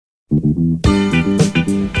And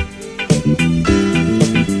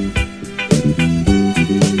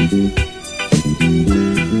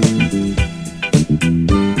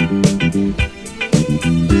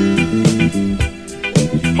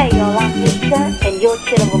you're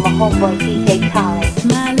chilling with my homeboy DJ Tarek.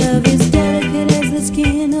 My love is delicate as the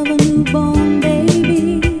skin of a newborn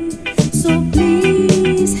baby, so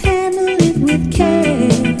please handle it with care.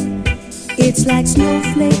 It's like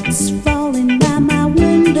snowflakes falling by my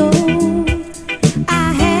window.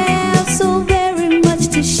 I have so very much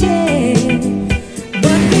to share,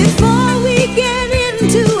 but before we get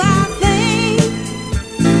into our thing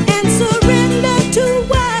and surrender to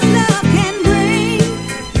what love can bring,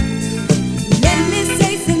 let me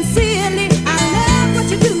say sincerely, I love what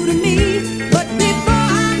you do to me. But before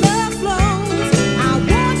our love flows, I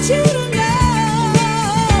want you to know,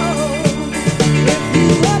 if you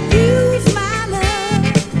abuse my love,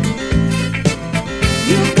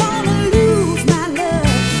 you're gonna lose my love.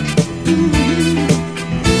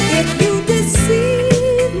 If you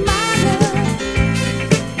deceive my love,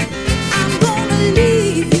 I'm gonna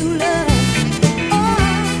leave you, love.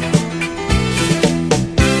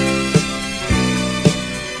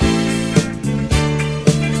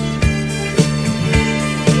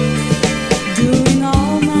 During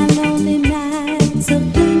all my lonely nights of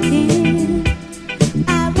thinking,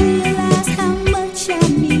 I realize how much I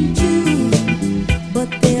need you. But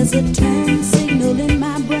there's a turn signal in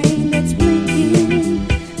my brain that's blinking,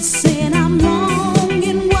 saying I'm wrong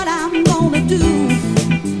in what I'm gonna do.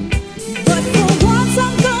 But for once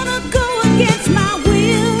I'm gonna go against my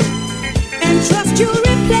will and trust you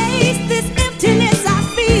replace this emptiness I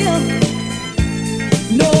feel.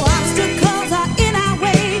 No obstacles are in our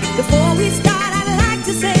way. Before we start, I'd like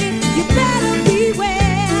to say you better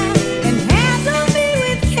beware and handle me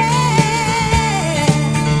with care.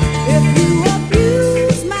 If you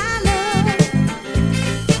abuse my love,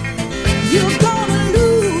 you're gonna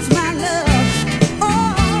lose my love.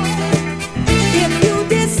 Oh, if you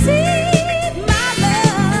deceive my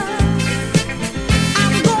love,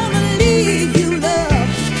 I'm gonna leave you, love.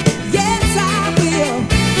 Yes, I will.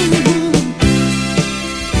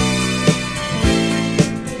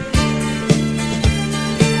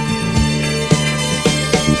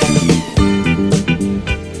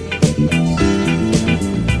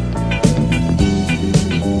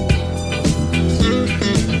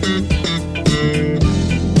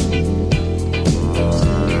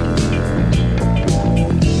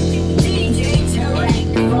 DJ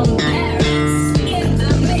Tarek from Paris in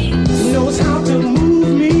the mix. Knows how to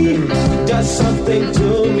move me, does something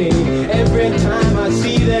to me every time I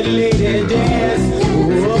see that lady dance.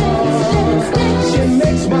 Whoa. She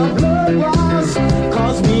makes my blood rise,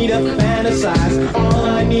 cause me to fantasize. All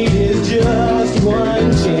I need is just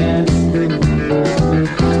one chance.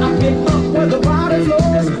 I pick up where the body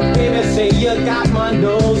flows, baby, say you got my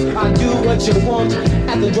nose. I do what you want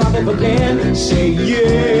at the drop of a pen. Say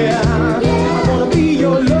yeah, I wanna be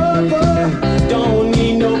your lover. Don't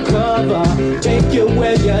need no cover. Take you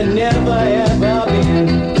where you never ever been.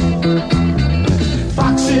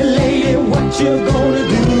 Foxy lady, what you gonna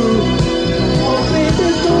do? Oh baby,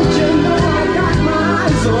 don't you know I got my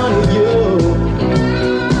eyes on you?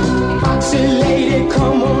 Foxy lady,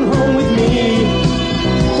 come on home with me.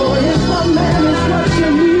 For if a man is what you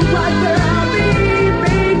need, right there I'll be,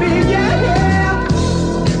 baby, yeah, yeah.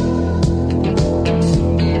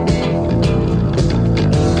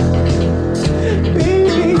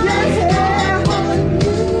 Baby, yeah, yeah.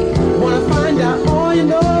 Wanna find out all you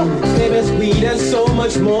know? Baby, sweet and so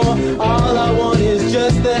much more. All I want is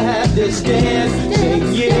just to have this dance. Say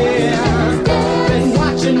yeah. Been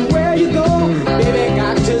watching where you go. Baby,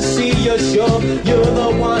 got to see your show. You're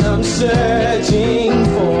the one I'm searching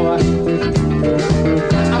for.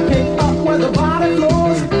 I pick up where the body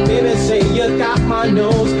flows. Baby, say you got my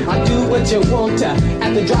nose. I do what you want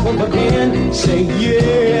at the drop of a pen. Say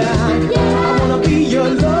yeah. I wanna be your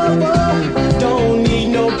lover. Don't need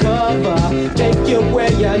no cover. Take you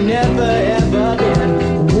where you never ever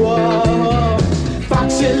been. Whoa,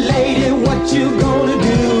 foxy lady, what you gonna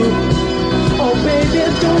do? Oh baby,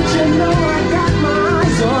 don't you know I got my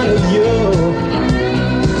eyes on you?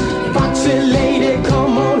 Foxy lady,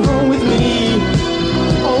 come on home with me.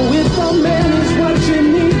 Oh, if a man is what you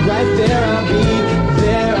need, right there I'll be,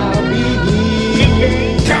 there I'll be.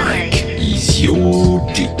 Tarek is your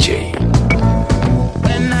DJ.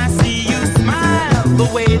 When I see you smile the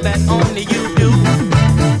way that only you do,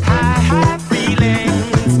 high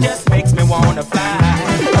feelings just makes me wanna fly.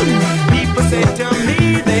 People say to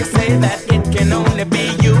me, they say that it can only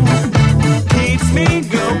be you. Keeps me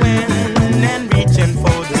going and reaching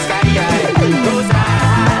for the sky. 'Cause I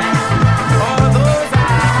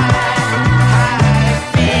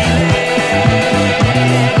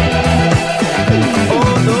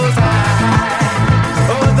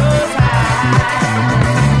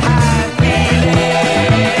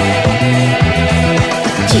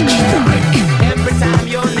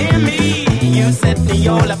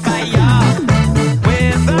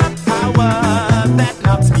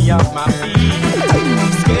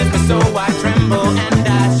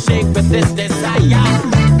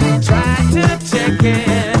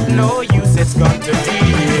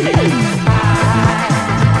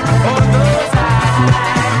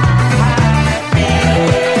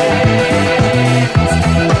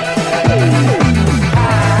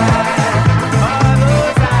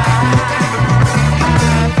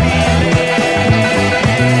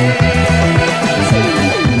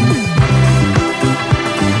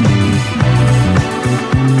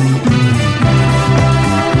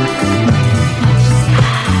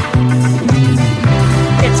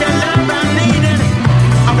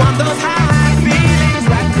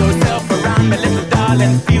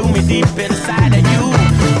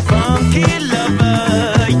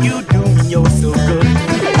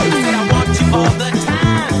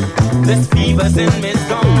buzzing is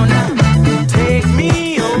gone. Take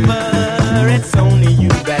me over, it's only you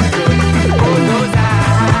that could. Oh, those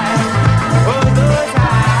eyes, oh, those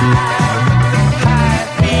eyes, high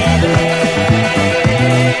feeling.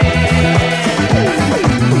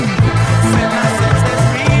 Send my senses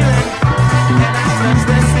reeling, and I touch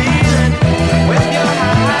the ceiling with your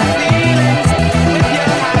high feelings, with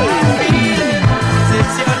your high feelings.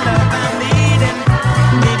 It's your love I'm needing,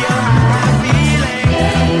 need your high feeling.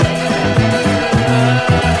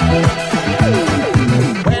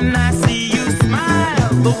 When I see you smile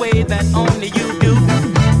the way that only you do,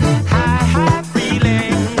 high, high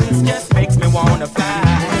feelings just makes me wanna fly.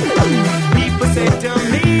 People say to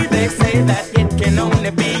me, they say that it can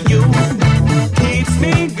only be you. Keeps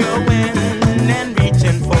me going and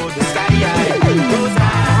reaching for the sky. Those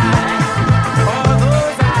eyes, oh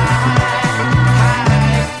those eyes,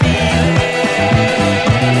 high feelings.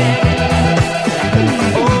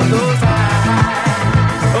 Oh those eyes,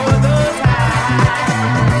 oh those eyes,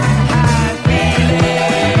 high feelings.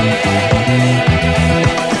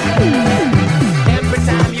 Every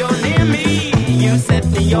time you're near me, you set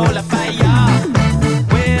me all afire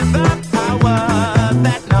with a power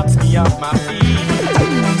that knocks me off my feet.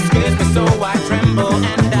 Scares me so I tremble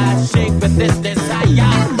and I shake with this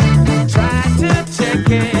desire. Try to check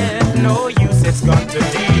it, no use, it's got to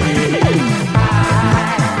be.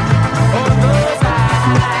 High, oh those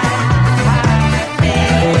eyes, high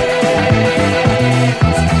feelings.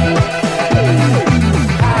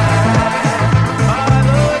 High, oh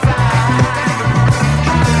those eyes,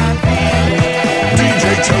 high feelings. DJ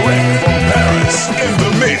Tarek from Paris in the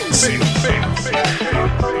mix.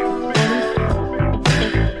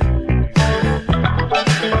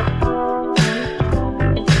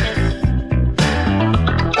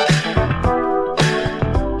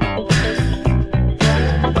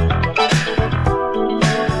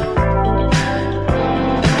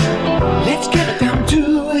 Let's get down to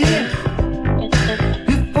it.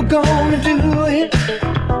 If we're gonna do it,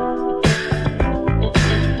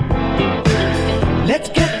 let's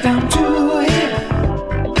get down to it.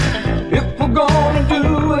 If we're gonna do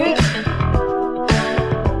it,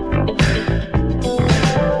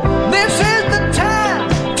 this is the time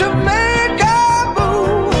to make a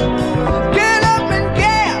move. Get up and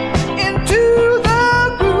get into the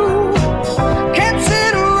groove. Can't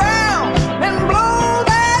sit around and blow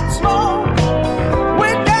that smoke. We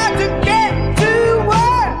got to get to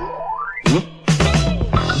work.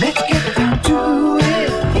 Let's get down to it.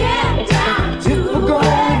 Get down If we're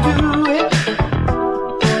gonna do it,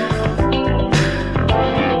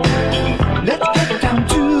 let's get down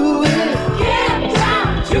to it. Get down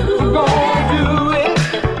If we're gonna do it,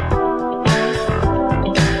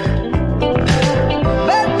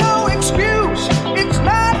 there's no excuse. It's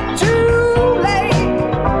not too late.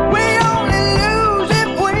 We only lose if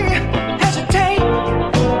we hesitate.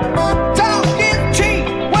 Talk is cheap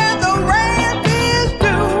when the rent is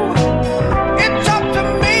due. It's up to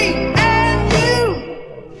me and you.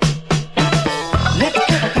 Let's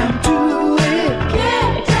get down to it.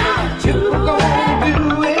 Get down If we're gonna do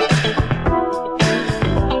it,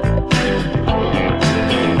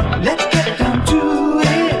 let's get down to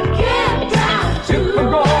it. Get down If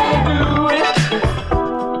we're gonna do it,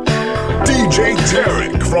 DJ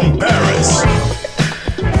Tarek from Paris.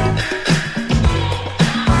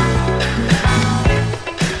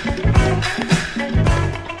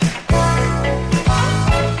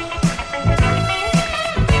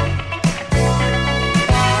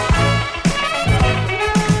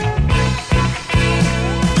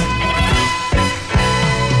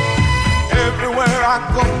 Everywhere I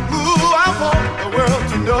go, ooh, I want the world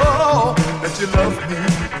to know that you love me,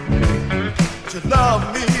 that you love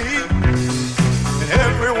me. And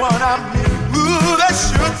everyone I meet, ooh, they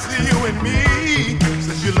should see you and me.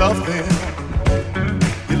 Since you love them,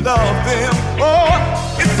 you love them. Oh,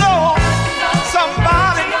 it's so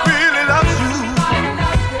somebody really loves you.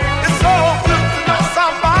 It's so good to know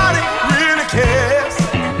somebody really cares.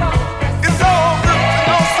 It's so good to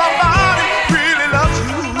know somebody really loves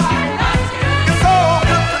you. It's so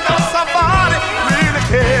good to know somebody really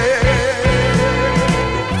cares.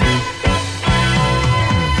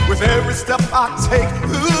 With every step I take,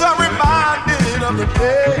 ooh, I'm reminded of the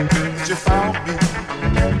day that you found me.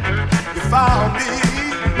 You found me.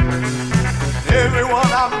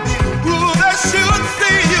 Everyone I meet, ooh, they should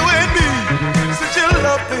see you and me. Since you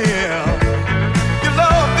love them, you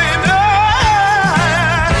love them.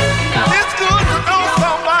 Yeah. It's good to know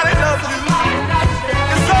somebody loves you.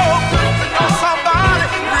 It's so good to know somebody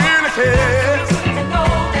really cares.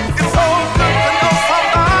 It's so good to know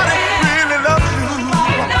somebody really loves you.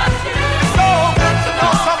 It's so good to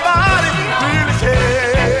know somebody really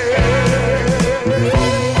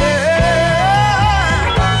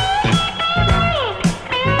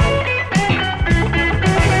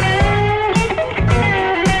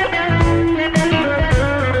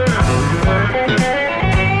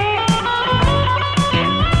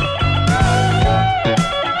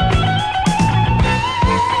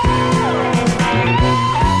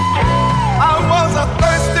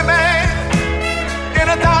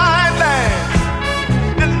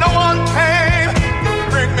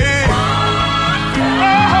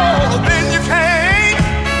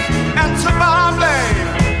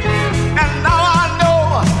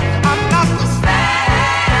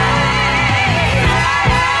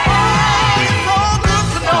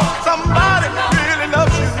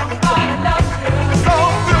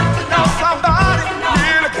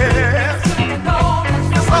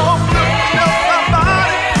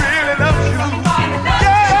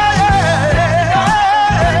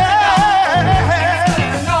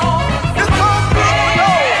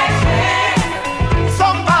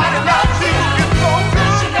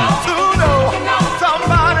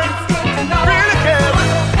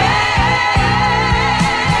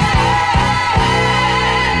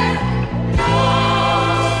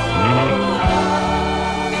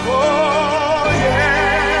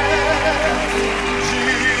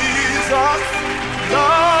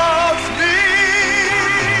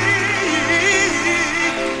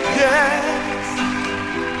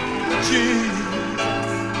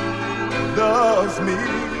me.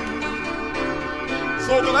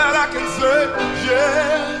 So glad I can say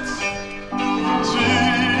yes.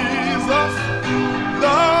 Jesus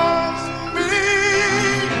loves me.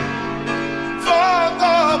 For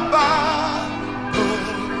the Bible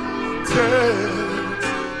tells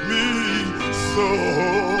me so.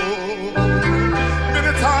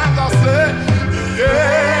 Many times I say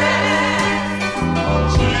yes.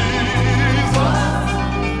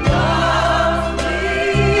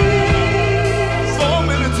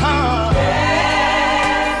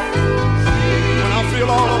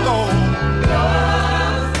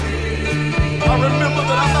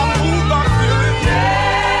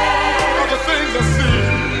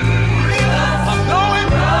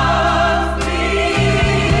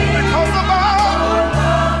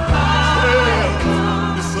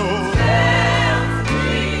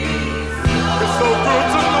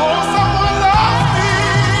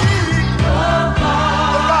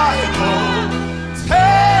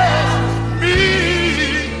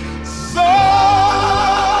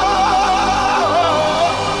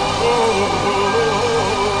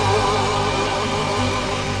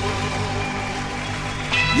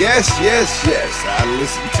 Yes, I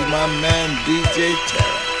listen to my man DJ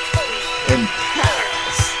Tarek in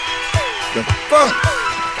Paris. The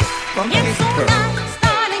funky It's so pearl. nice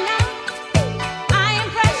starting out. I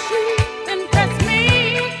impress you, impress me.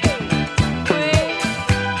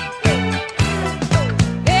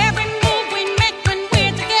 Every move we make when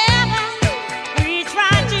we're together, we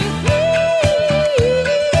try to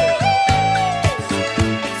please.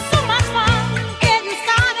 So much fun getting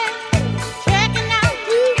started, checking out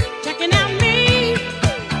you, checking out me,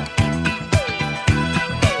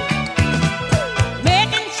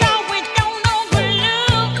 making sure we don't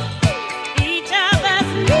overlook each other.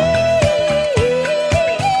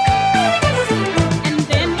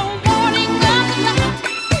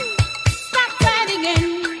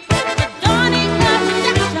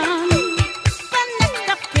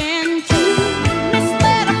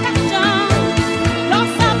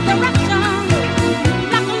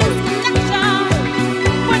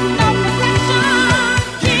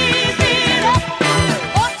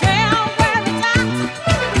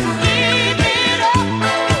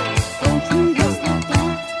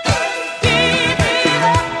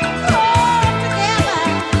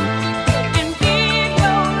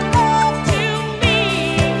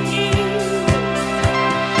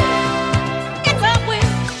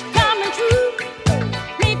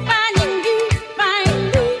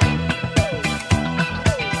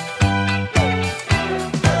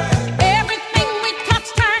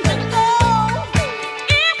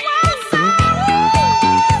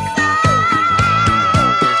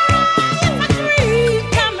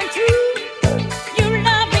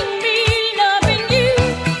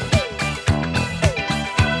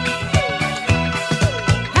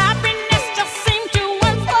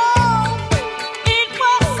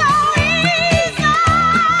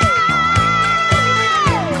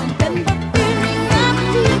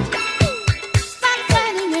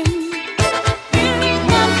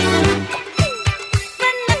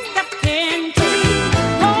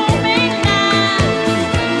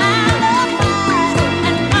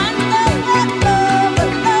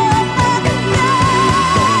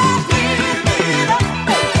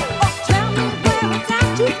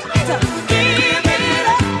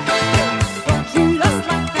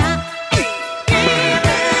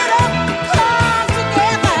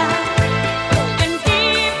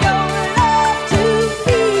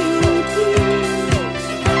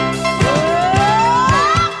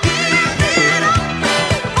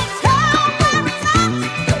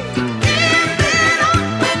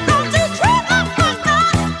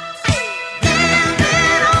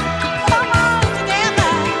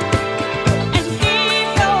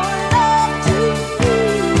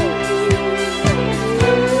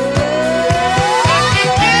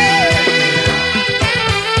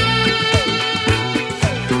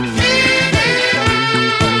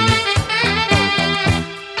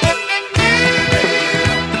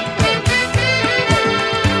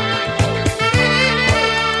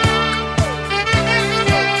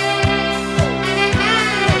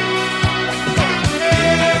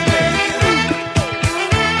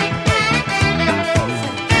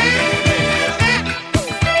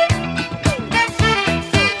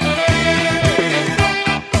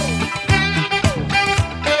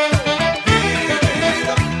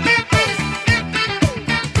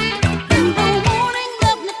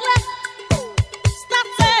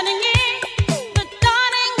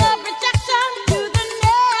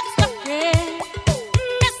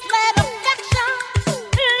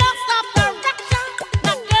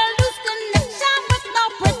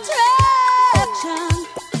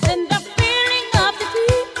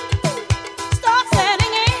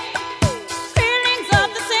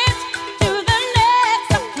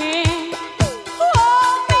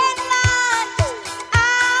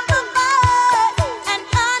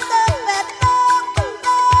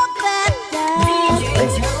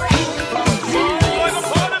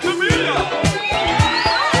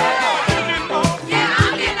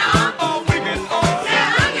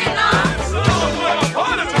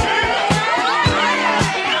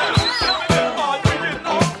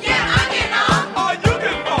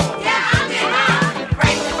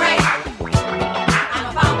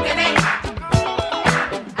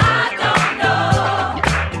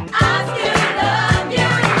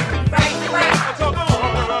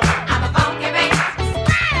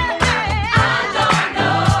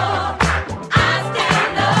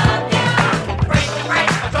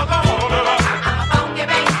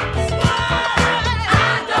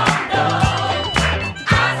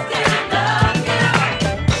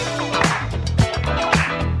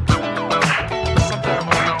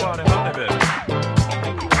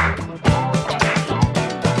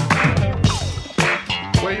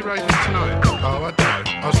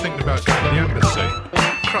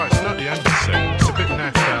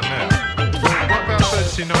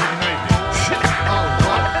 you know you hate me. Oh,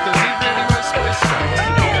 what? Does he really want to split straight?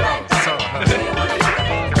 Oh, sorry.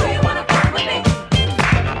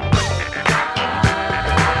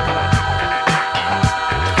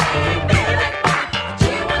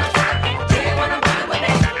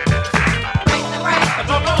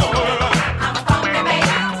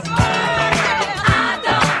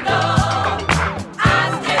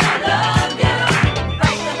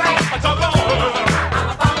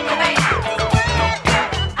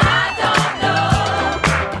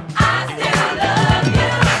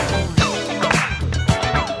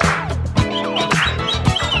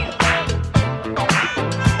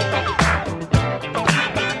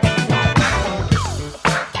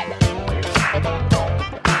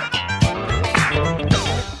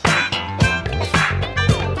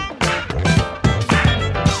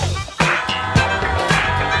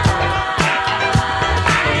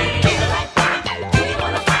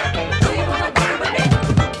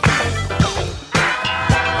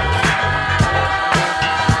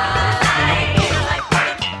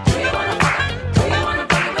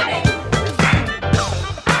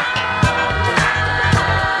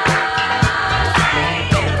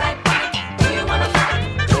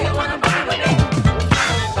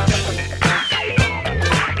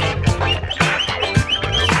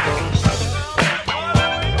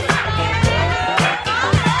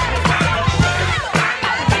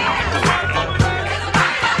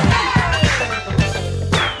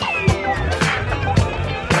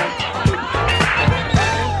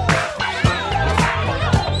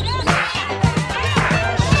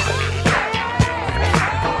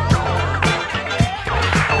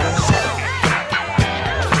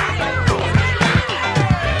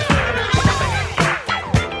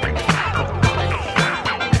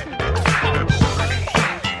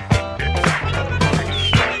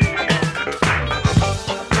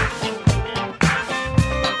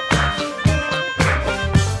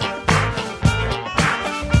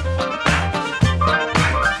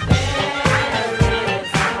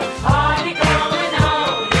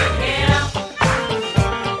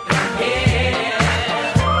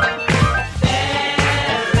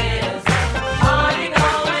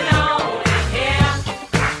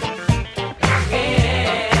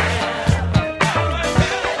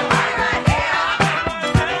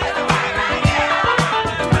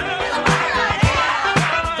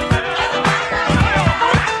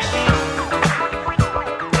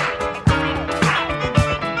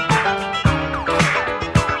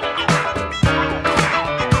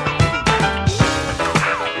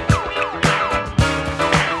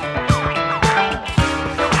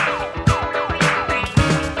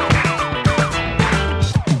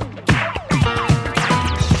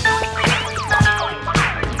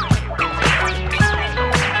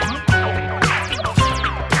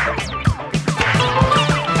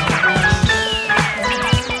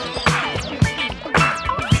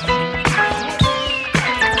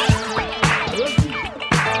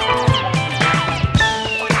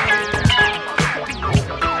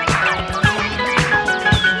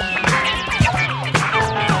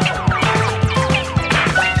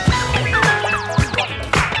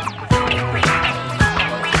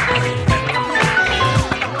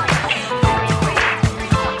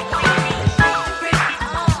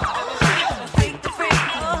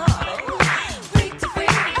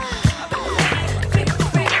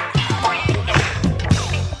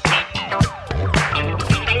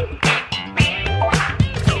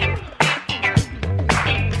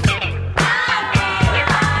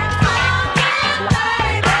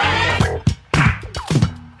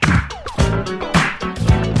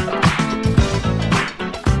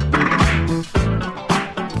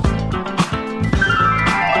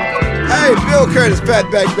 Bill Curtis,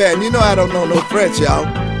 Fatback Band. You know I don't know no French, y'all,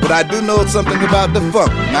 but I do know something about the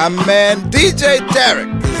funk. My man DJ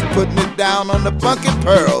Tarek is putting it down on the funky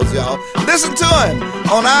pearls, y'all. Listen to him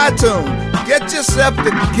on iTunes. Get yourself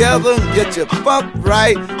together and get your funk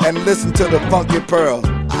right and listen to the funky pearls.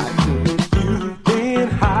 You've been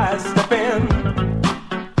high stepping.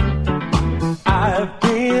 I've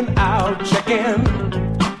been out checking.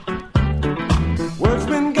 Words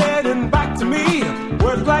been getting back to me.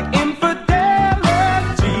 Words like infidelity.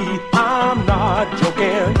 I'm not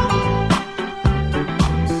joking.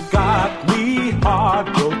 Got me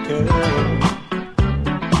heartbroken.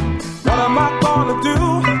 What am I gonna do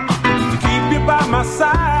to keep you by my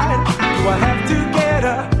side? Do I have to get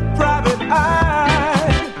a private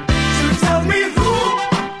eye?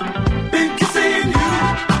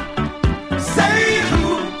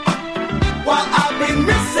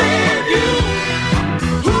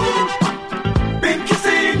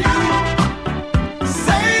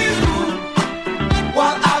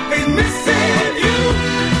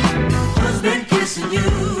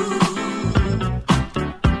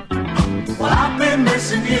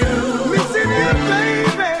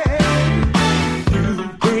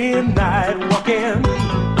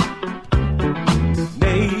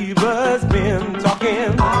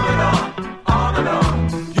 talking. On and on.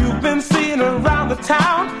 You've been seen around the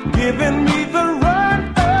town, giving me the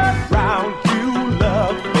run around. You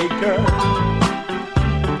love faker.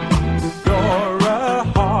 You're a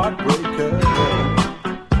heartbreaker.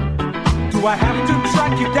 Do I have to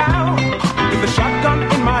track you down with a shotgun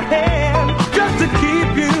in my hand just to keep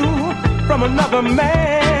you from another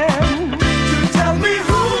man? To tell me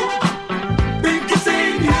who been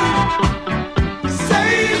kissing you?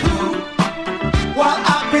 Say who, while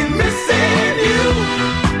I've been missing you.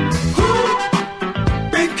 Who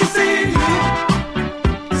been kissing you?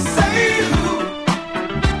 Say who,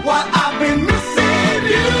 while I've been missing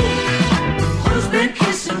you. Who's been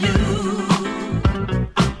kissing you?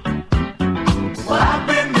 While I've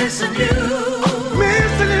been missing you.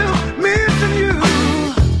 Missing you, missing you.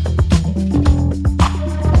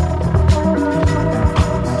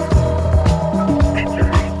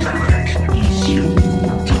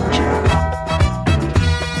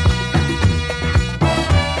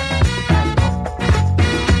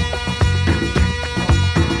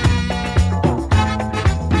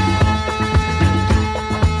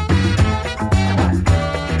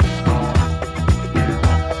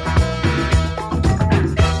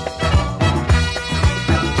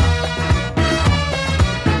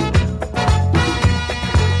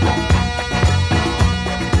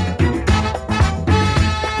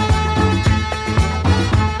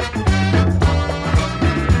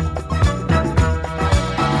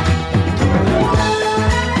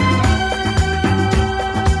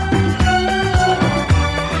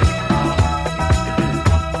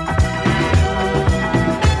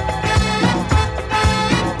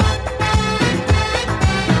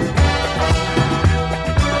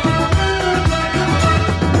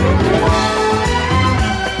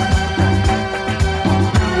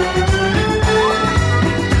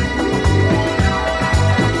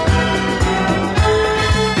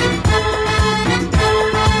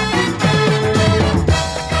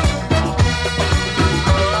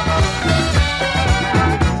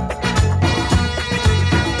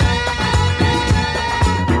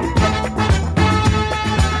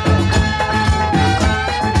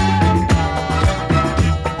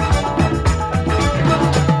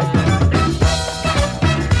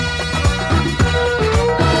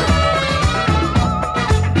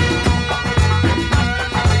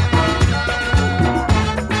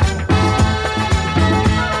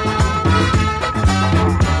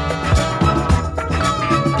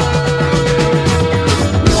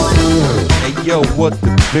 Yo, what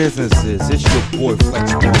the business is? It's your boy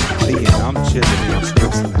Flex Marley, and I'm chillin' in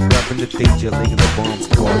Switzerland, rapping the DJ, laying the bomb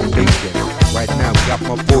squad bacon. Right now, we got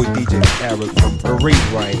my boy DJ Tarek from Parade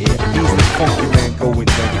right here. He's the funky man going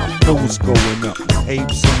down, nose going up, ape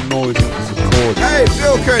some noise and some chords. Hey,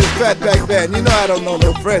 Phil Curtis, Fatback Band. You know I don't know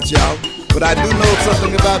no French, y'all, but I do know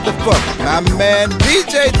something about the funk. My man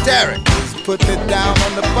DJ Tarek is putting it down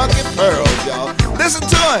on the funky pearls, y'all. Listen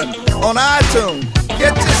to him on iTunes.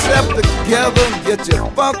 Get yourself together, get your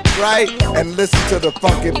funk right, and listen to the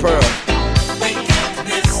funky pearls. We get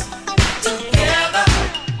this together.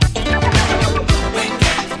 We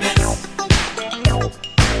get this.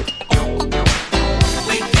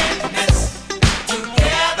 We get this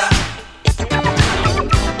together.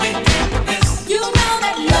 We get this. You know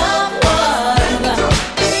that love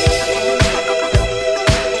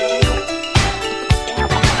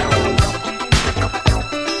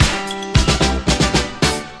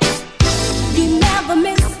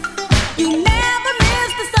You never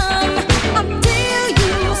miss the sun.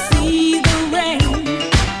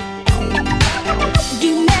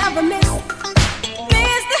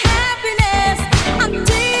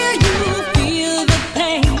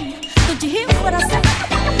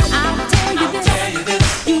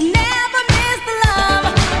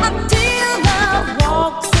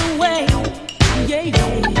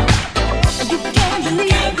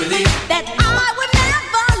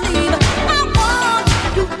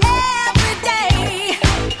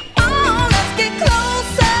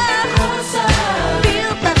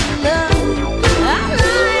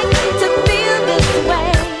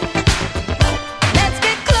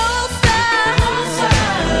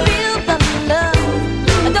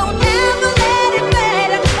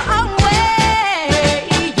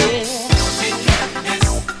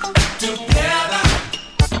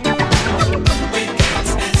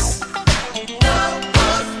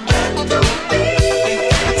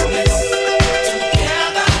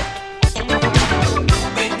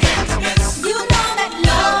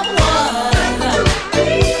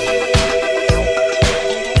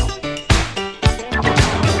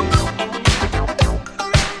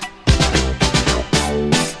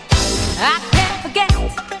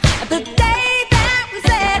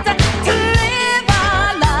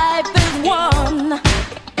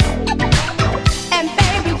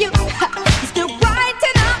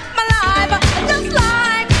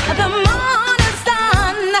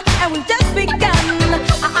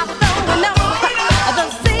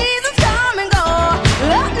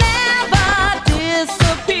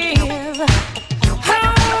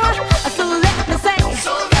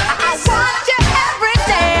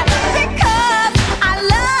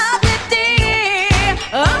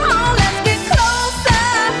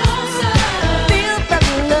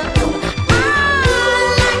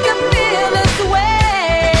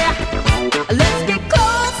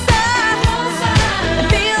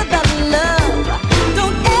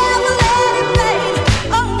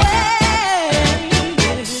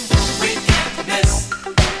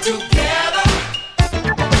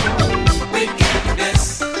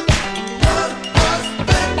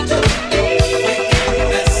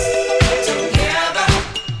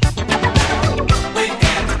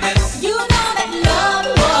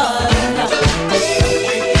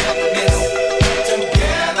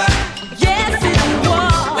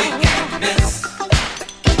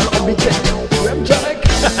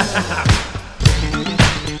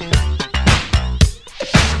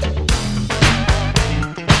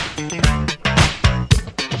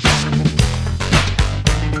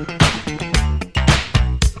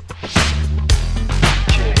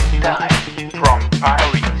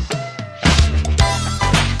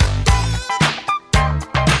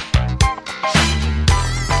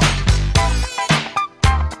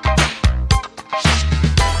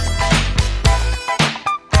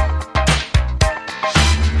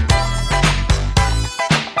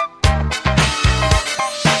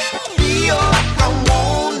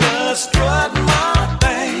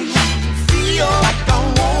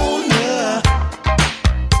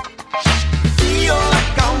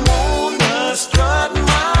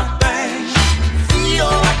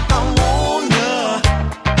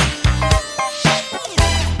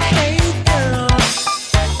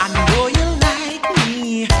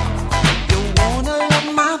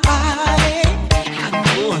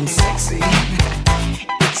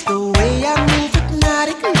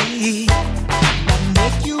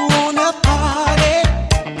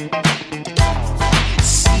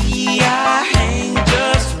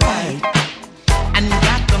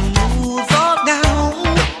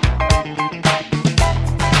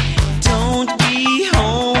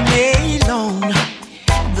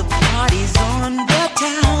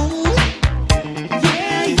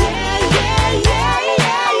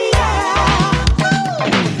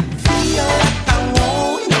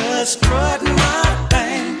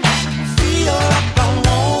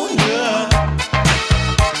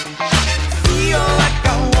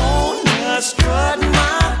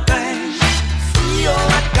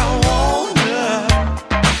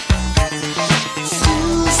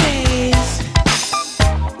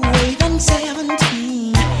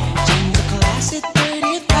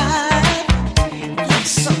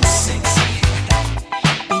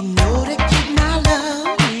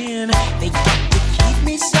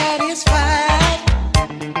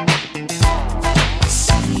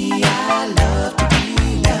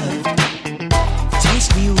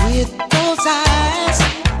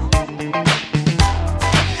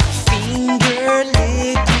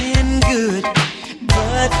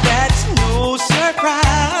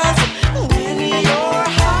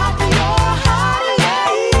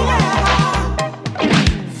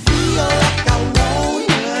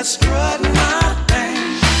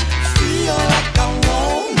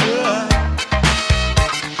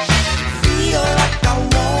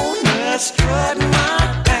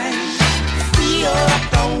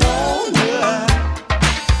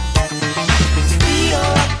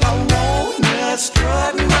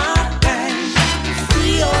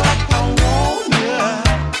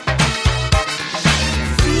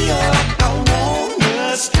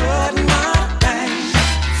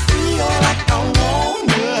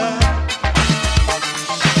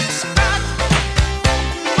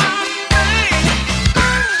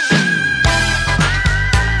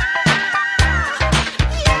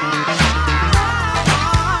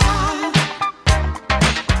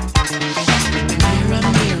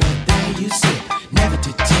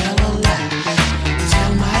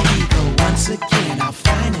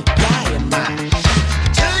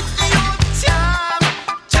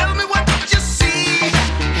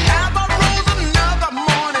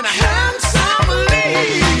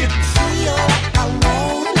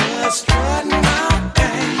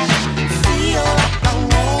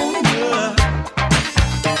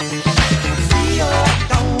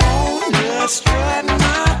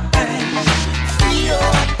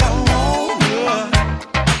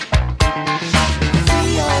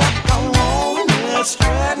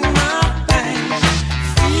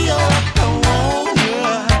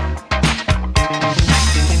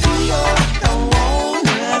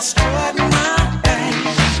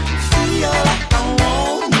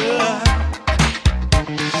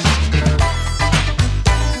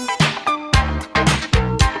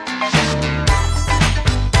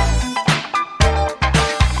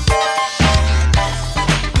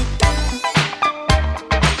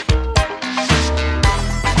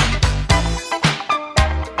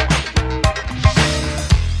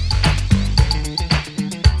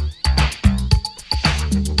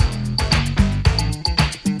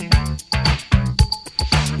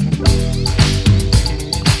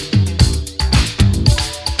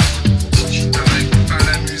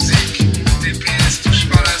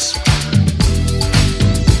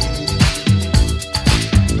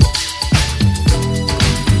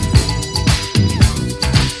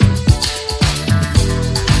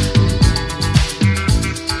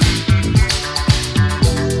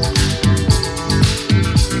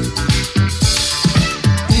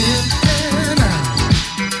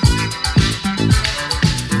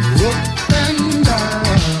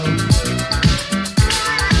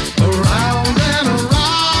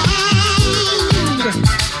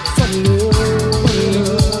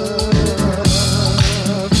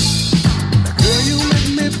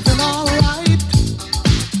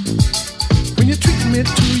 me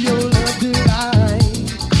to your love delight.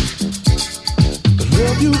 The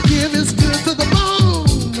love you give is good to the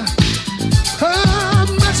bone. Oh,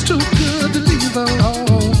 much too good to leave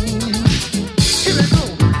alone. Here we go.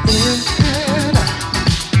 In and out.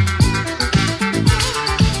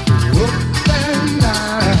 Up and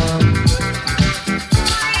down.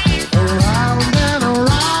 Around and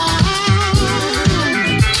around.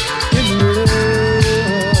 In love.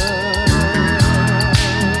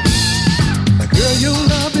 Girl, your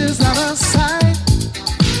love is out of sight.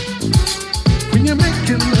 When you're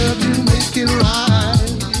making love, you make it right.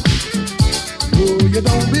 Oh, you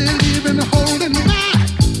don't believe in holding back.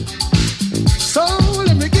 So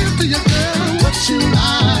let me give to you, girl, what you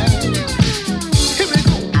like. Here we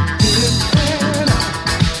go. In and out.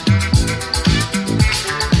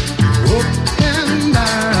 Up and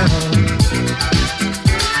down.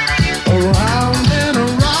 Around and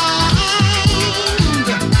around.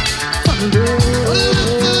 For love.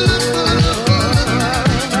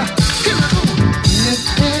 Here we go. In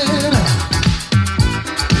and out.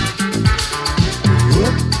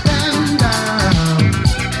 Up and down.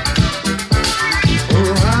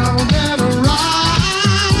 Around and around.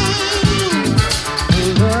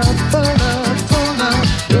 Love, for love, for love,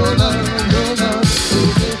 your love, your love,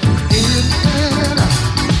 baby. In and out.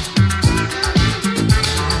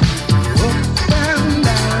 Up and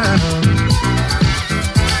down.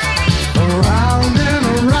 Around and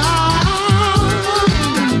around.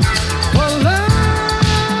 For love.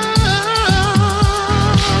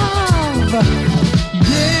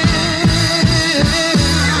 Yeah.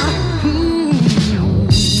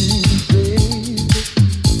 Baby.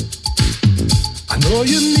 I know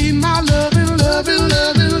you need my loving, loving,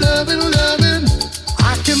 loving, loving, loving.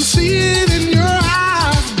 I can see it in your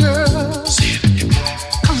eyes, girl.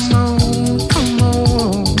 Come on, come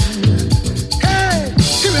on. Hey,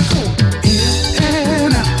 here we go. In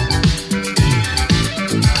and out.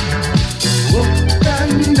 Up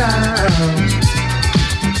and down.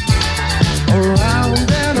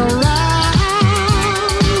 Around and around.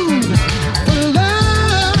 For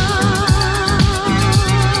love.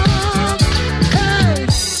 Hey.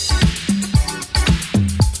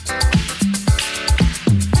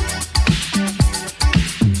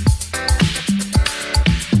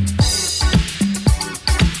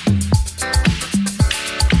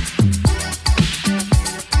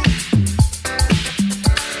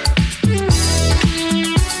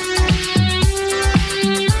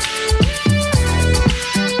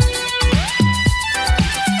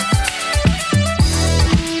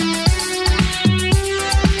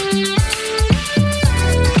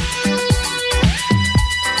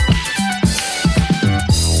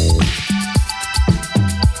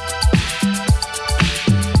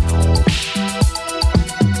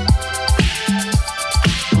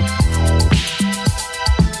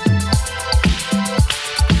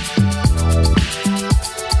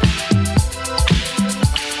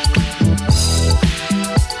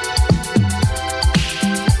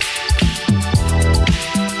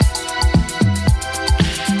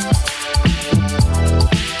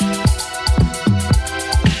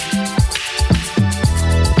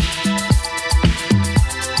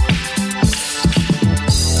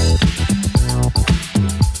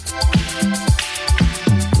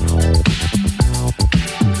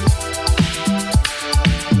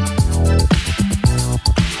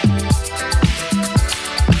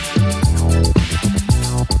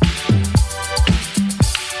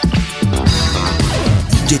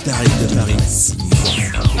 DJ Tarek de Paris.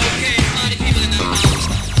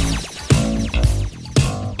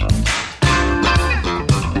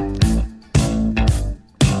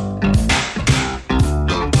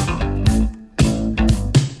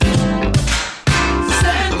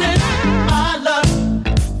 Sending my love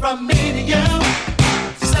from me to you.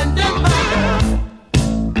 Sending my love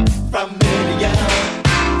from me to you.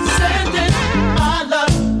 Sending my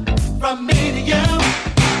love from me to you.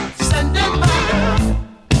 Sending my love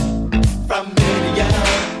from me to you.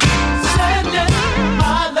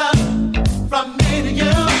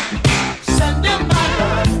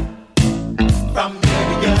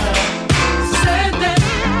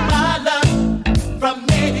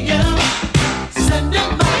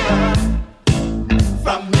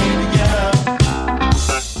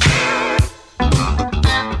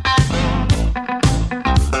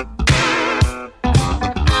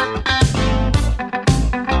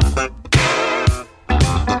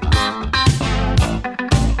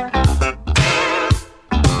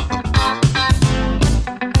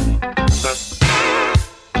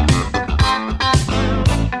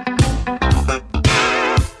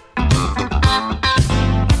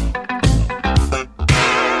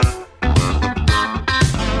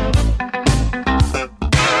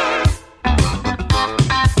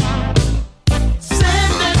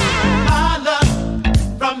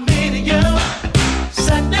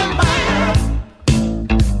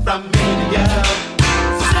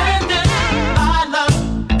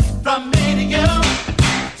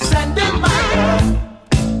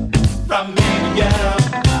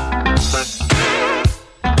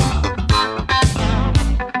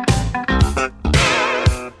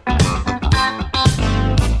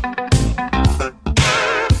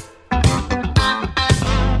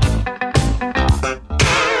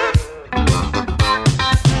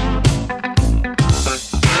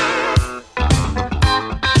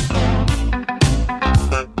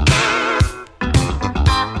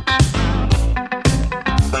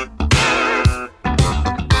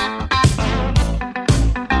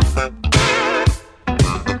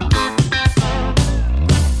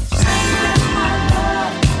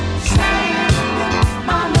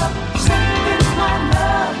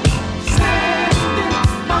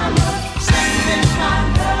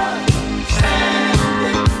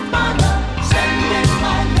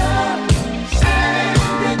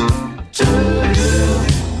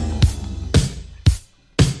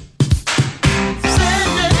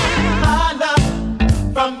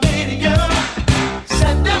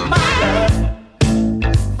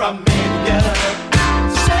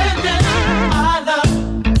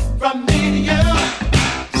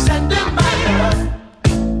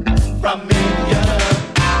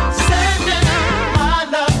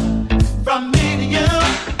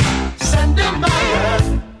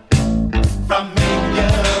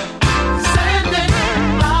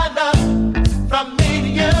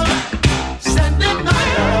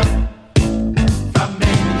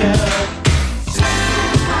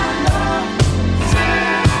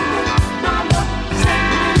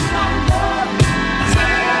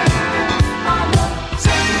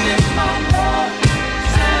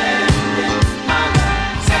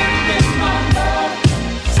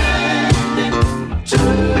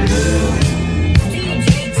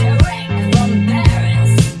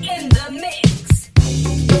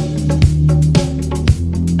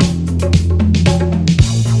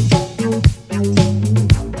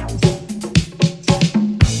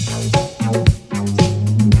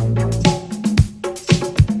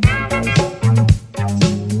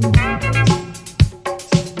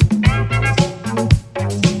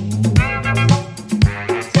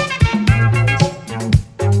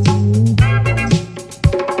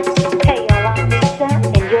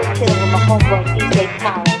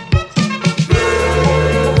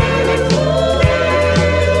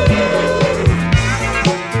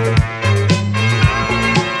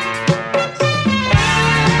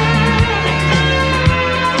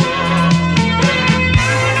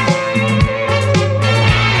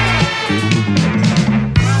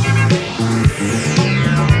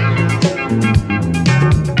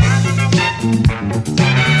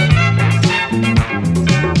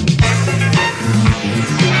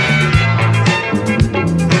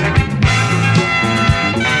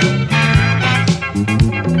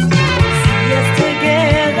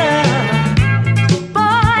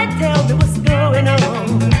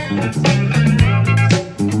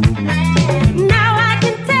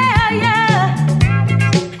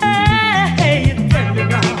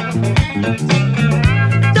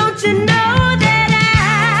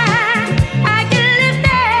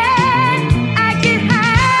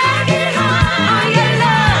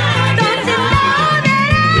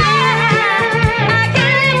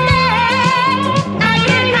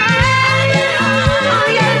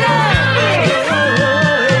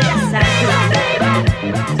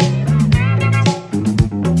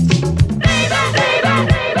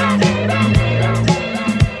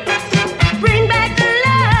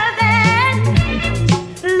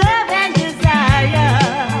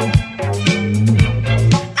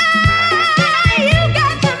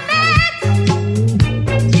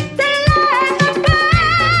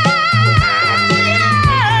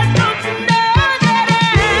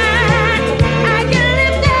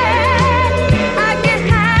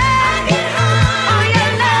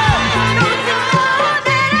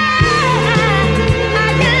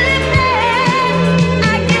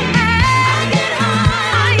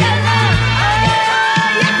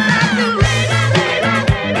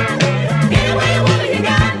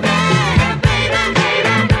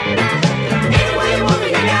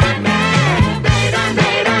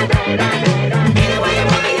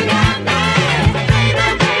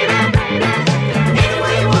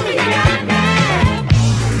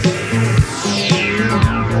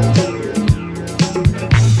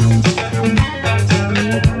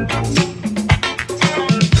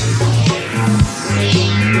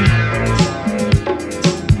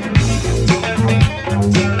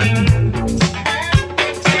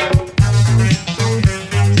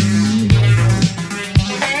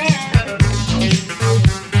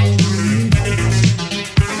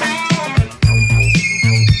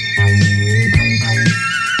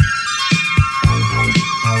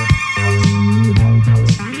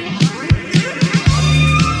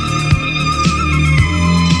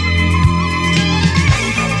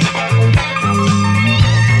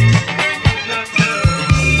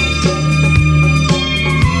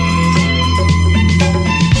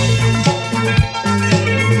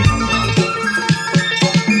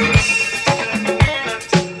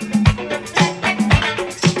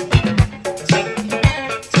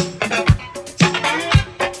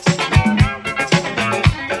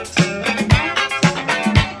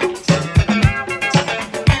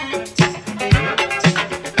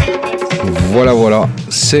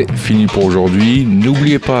 c'est fini pour aujourd'hui.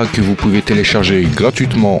 N'oubliez pas que vous pouvez télécharger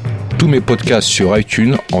gratuitement tous mes podcasts sur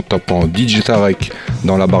iTunes en tapant DJ Tarek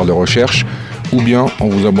dans la barre de recherche ou bien en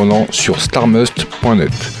vous abonnant sur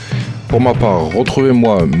starmust.net. Pour ma part,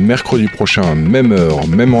 retrouvez-moi mercredi prochain, même heure,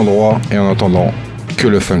 même endroit, et en attendant, que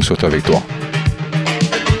le funk soit avec toi.